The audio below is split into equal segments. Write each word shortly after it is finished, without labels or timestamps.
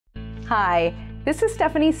Hi, this is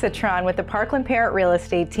Stephanie Citron with the Parkland Parrot Real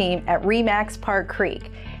Estate Team at RE/MAX Park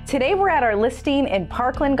Creek. Today we're at our listing in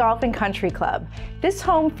Parkland Golf and Country Club. This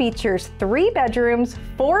home features 3 bedrooms,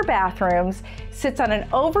 4 bathrooms, sits on an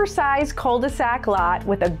oversized cul-de-sac lot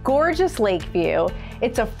with a gorgeous lake view.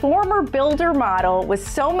 It's a former builder model with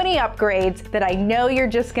so many upgrades that I know you're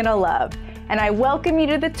just gonna love. And I welcome you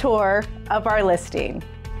to the tour of our listing.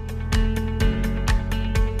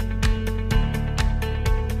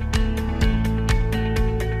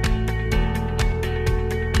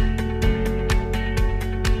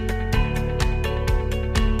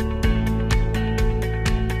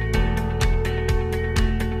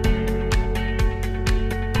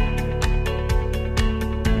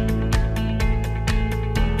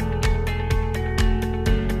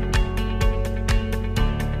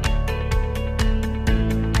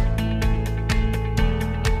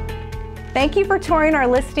 Thank you for touring our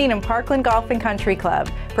listing in Parkland Golf and Country Club.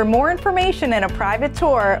 For more information and a private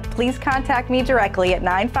tour, please contact me directly at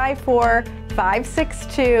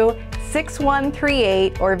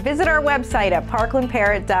 954-562-6138 or visit our website at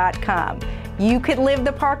parklandparrot.com. You could live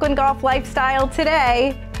the Parkland Golf lifestyle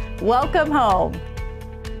today. Welcome home.